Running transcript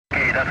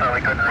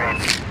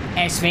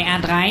SWR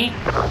 3.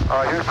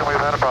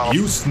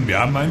 Houston, wir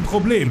haben ein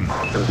Problem.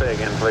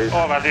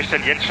 Oh, was ist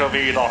denn jetzt schon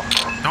wieder?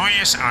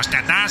 Neues aus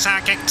der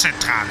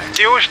NASA-Gag-Zentrale.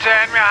 Houston,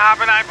 wir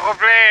haben ein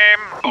Problem.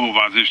 Oh,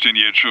 was ist denn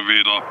jetzt schon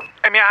wieder?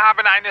 Wir haben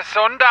eine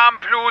Sonde am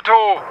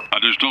Pluto.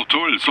 Das ist doch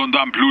toll. Sonde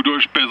am Pluto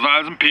ist besser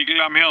als ein Pickel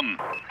am Hirn.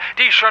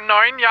 Die ist schon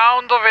 9 Jahre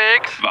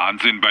unterwegs.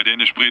 Wahnsinn bei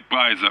den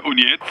Spritpreisen. Und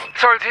jetzt?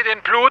 Soll sie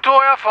den Pluto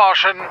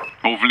erforschen?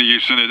 Hoffentlich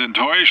ist sie nicht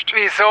enttäuscht.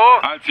 Wieso?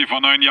 Als sie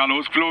vor 9 Jahren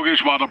losgeflogen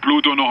ist, war der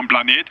Pluto noch ein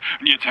Planet.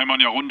 Und jetzt haben wir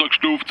ihn ja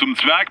runtergestuft zum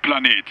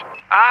Zwergplanet.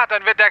 Ah,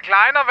 dann wird er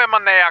kleiner, wenn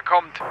man näher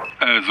kommt.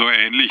 So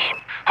ähnlich.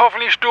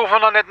 Hoffentlich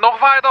stufen wir nicht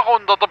noch weiter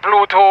runter, der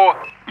Pluto.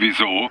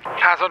 Wieso?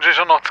 Ja, sonst ist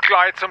er noch zu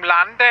klein zum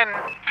Landen.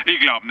 Ich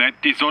glaube nicht.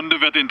 Die Sonde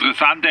wird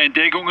interessante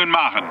Entdeckungen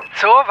machen.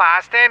 So,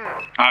 was denn?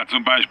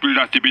 Zum Beispiel,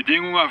 dass die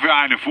Bedingungen für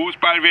eine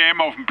Fußball-WM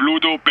auf dem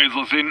Pluto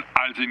besser sind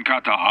als in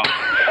Katar.